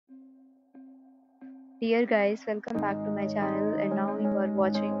Dear guys, welcome back to my channel and now you are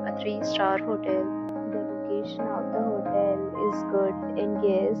watching a 3-star hotel. The location of the hotel is good and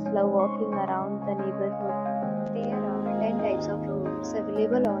guests love walking around the neighborhood. There are 10 types of rooms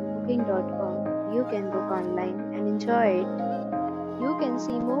available on booking.com. You can book online and enjoy it. You can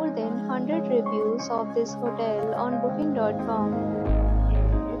see more than 100 reviews of this hotel on booking.com.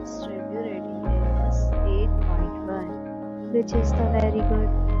 And its review rating is 8.1, which is the very good.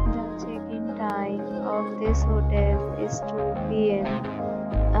 The check-in time of this hotel is 2 p.m.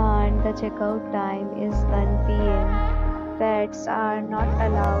 and the checkout time is 1 p.m. Pets are not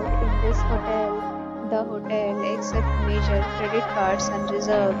allowed in this hotel. The hotel accepts major credit cards and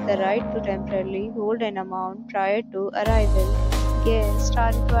reserves the right to temporarily hold an amount prior to arrival. Guests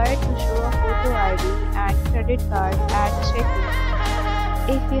are required to show a photo ID and credit card at check-in.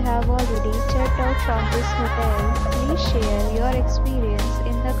 If you have already checked out from this hotel, please share your experience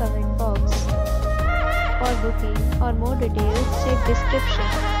in the comment box. For booking or more details, check description.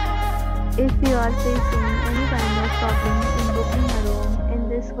 If you are facing any kind of problem in booking a room in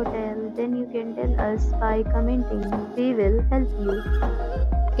this hotel, then you can tell us by commenting. We will help you.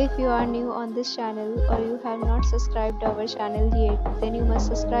 If you are new on this channel or you have not subscribed our channel yet, then you must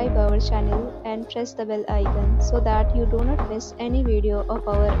subscribe our channel and press the bell icon so that you do not miss any video of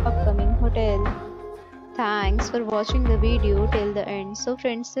our upcoming hotel. Thanks for watching the video till the end. So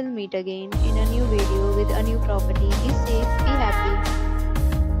friends, will meet again in a new video with a new property. Be safe, be happy.